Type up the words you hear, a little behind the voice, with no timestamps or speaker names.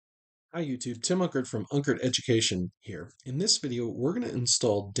Hi YouTube, Tim Unkert from Unkert Education here. In this video, we're going to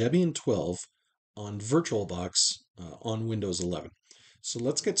install Debian 12 on VirtualBox on Windows 11. So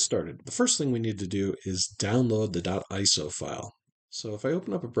let's get started. The first thing we need to do is download the .iso file. So if I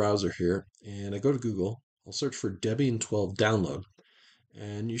open up a browser here and I go to Google, I'll search for Debian 12 download.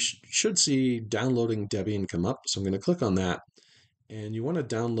 And you should see downloading Debian come up. So I'm going to click on that. And you want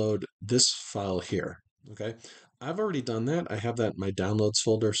to download this file here. Okay, I've already done that. I have that in my downloads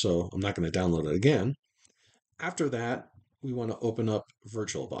folder, so I'm not going to download it again. After that, we want to open up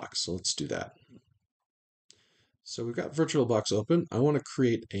VirtualBox. So let's do that. So we've got VirtualBox open. I want to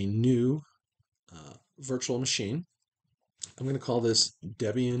create a new virtual machine. I'm going to call this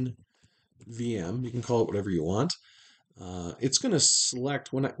Debian VM. You can call it whatever you want. It's going to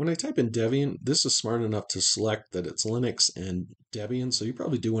select, when I type in Debian, this is smart enough to select that it's Linux and Debian, so you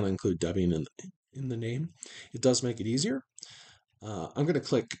probably do want to include Debian in the name. It does make it easier. I'm going to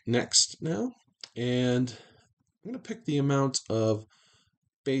click Next now, and I'm going to pick the amount of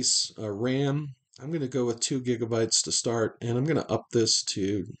base RAM. I'm going to go with 2 gigabytes to start, and I'm going to up this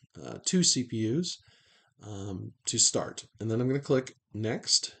to 2 CPUs to start. And then I'm going to click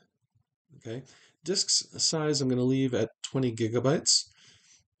Next. Okay. Disk size I'm going to leave at 20 gigabytes.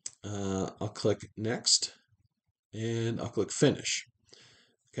 I'll click Next, and I'll click Finish.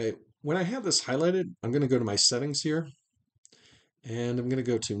 Okay. When I have this highlighted, I'm going to go to my settings here, and I'm going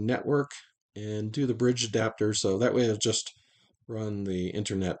to go to Network and do the bridge adapter. So that way I'll just run the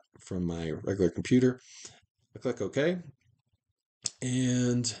internet from my regular computer. I click OK.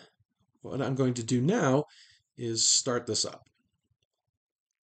 And what I'm going to do now is start this up.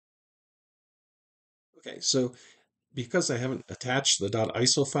 Okay, so because I haven't attached the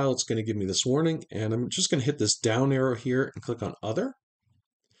 .iso file, it's going to give me this warning, and I'm just going to hit this down arrow here and click on Other.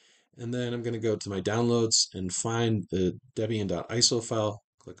 And then I'm going to go to my downloads and find the Debian.iso file,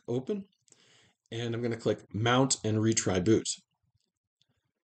 click Open, and I'm going to click Mount and Retry Boot.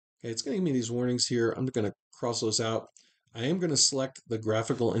 Okay, it's going to give me these warnings here. I'm going to cross those out. I am going to select the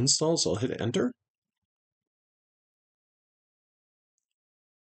graphical install, so I'll hit Enter.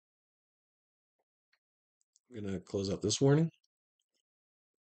 I'm going to close out this warning.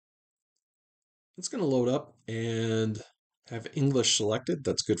 It's going to load up and have English selected.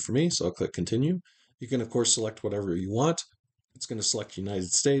 That's good for me, so I'll click Continue. You can, of course, select whatever you want. It's going to select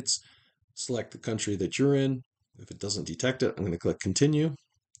United States, select the country that you're in. If it doesn't detect it, I'm going to click Continue.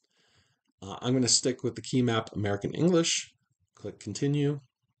 I'm going to stick with the key map American English. Click Continue.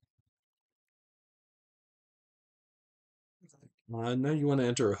 Now you want to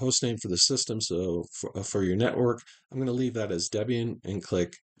enter a host name for the system, so for your network, I'm going to leave that as Debian and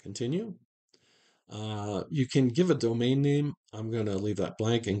click Continue. You can give a domain name. I'm going to leave that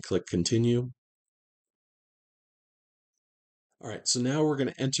blank and click Continue. All right, so now we're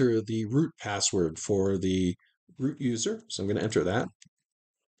going to enter the root password for the root user. So I'm going to enter that.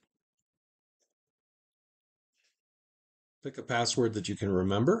 Pick a password that you can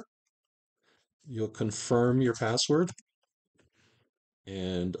remember. You'll confirm your password,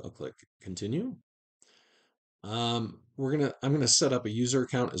 and I'll click Continue. I'm gonna set up a user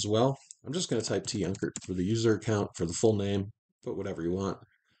account as well. I'm just gonna type T Unkert for the user account for the full name. Put whatever you want.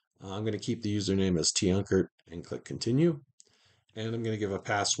 I'm gonna keep the username as T Unkert and click Continue. And I'm gonna give a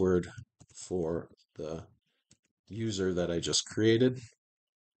password for the user that I just created.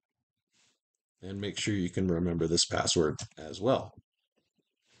 And make sure you can remember this password as well.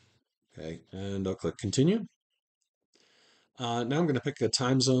 Okay, and I'll click Continue. Now I'm going to pick a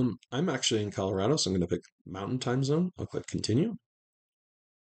time zone. I'm actually in Colorado, so I'm going to pick Mountain Time Zone. I'll click Continue.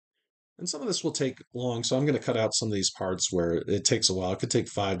 And some of this will take long, so I'm going to cut out some of these parts where it takes a while. It could take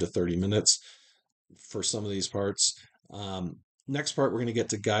 5 to 30 minutes for some of these parts. Next part, we're going to get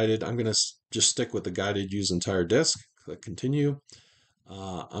to guided. I'm going to just stick with the guided use entire disk. Click Continue.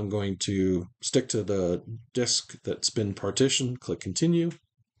 I'm going to stick to the disk that's been partitioned. Click Continue.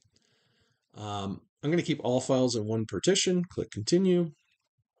 I'm going to keep all files in one partition. Click Continue.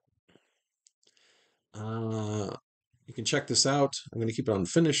 You can check this out. I'm going to keep it on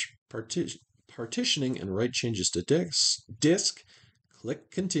Finish Partitioning and write changes to disk.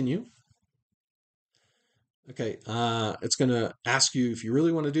 Click Continue. Okay, it's going to ask you if you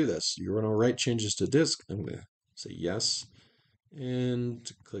really want to do this. You want to write changes to disk. I'm going to say yes and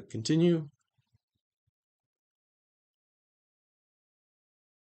click Continue.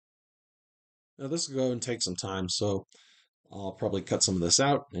 Now this will go and take some time, so I'll probably cut some of this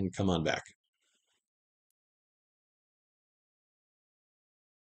out and come on back.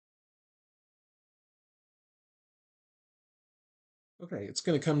 Okay, it's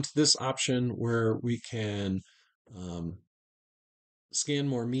going to come to this option where we can scan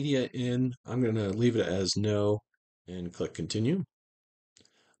more media in. I'm going to leave it as no and click continue.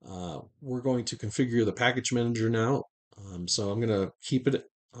 We're going to configure the package manager now. So I'm going to keep it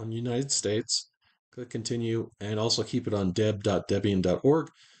on United States, click continue, and also keep it on deb.debian.org.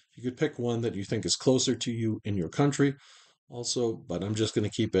 You could pick one that you think is closer to you in your country also, but I'm just going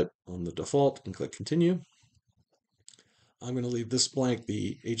to keep it on the default and click continue. I'm going to leave this blank,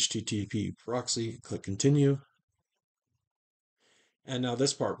 the HTTP proxy, click continue. And now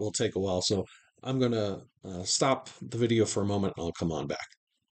this part will take a while, so I'm going to stop the video for a moment and I'll come on back.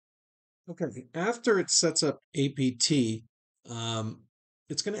 Okay, after it sets up APT, um,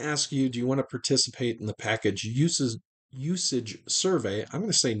 it's going to ask you, do you want to participate in the package usage survey? I'm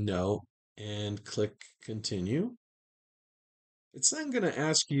going to say no and click continue. It's then going to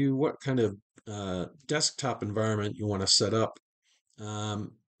ask you what kind of desktop environment you want to set up.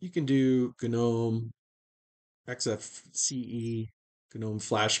 You can do GNOME, XFCE, GNOME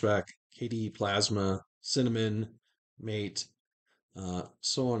Flashback, KDE Plasma, Cinnamon, Mate,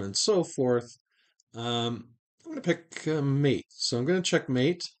 so on and so forth. I'm going to pick Mate. So I'm going to check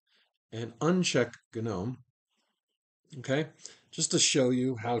Mate and uncheck GNOME. Okay, just to show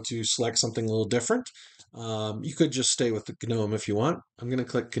you how to select something a little different. You could just stay with the GNOME if you want. I'm going to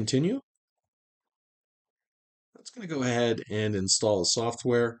click continue. That's going to go ahead and install the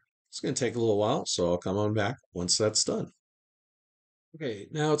software. It's going to take a little while, so I'll come on back once that's done. Okay,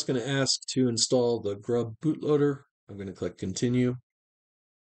 now it's going to ask to install the Grub bootloader. I'm going to click continue.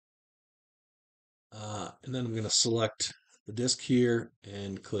 And then I'm going to select the disk here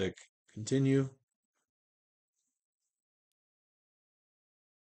and click continue.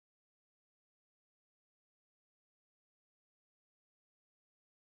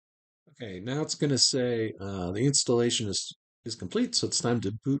 Okay, now it's going to say the installation is complete, so it's time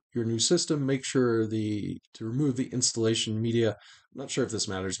to boot your new system. Make sure to remove the installation media. I'm not sure if this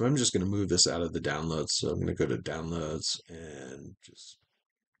matters, but I'm just going to move this out of the downloads. So I'm going to go to downloads and just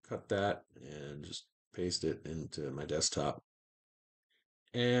cut that and just paste it into my desktop.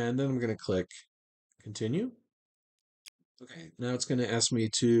 And then I'm going to click continue. Okay, now it's going to ask me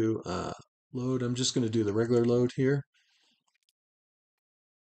to load. I'm just going to do the regular load here.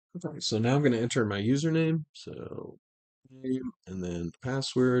 Okay, so now I'm going to enter my username. So name and then the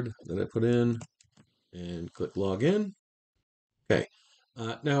password that I put in and click login. Okay.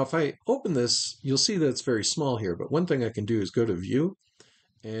 Now, if I open this, you'll see that it's very small here, but one thing I can do is go to view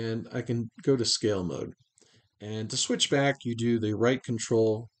and I can go to scale mode. And to switch back, you do the right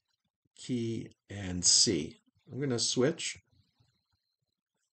control key and C. I'm going to switch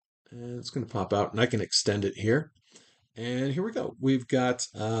and it's going to pop out and I can extend it here. And here we go. We've got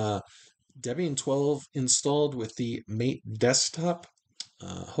Debian 12 installed with the Mate desktop.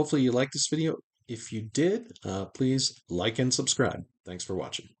 Hopefully you liked this video. If you did, please like and subscribe. Thanks for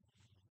watching.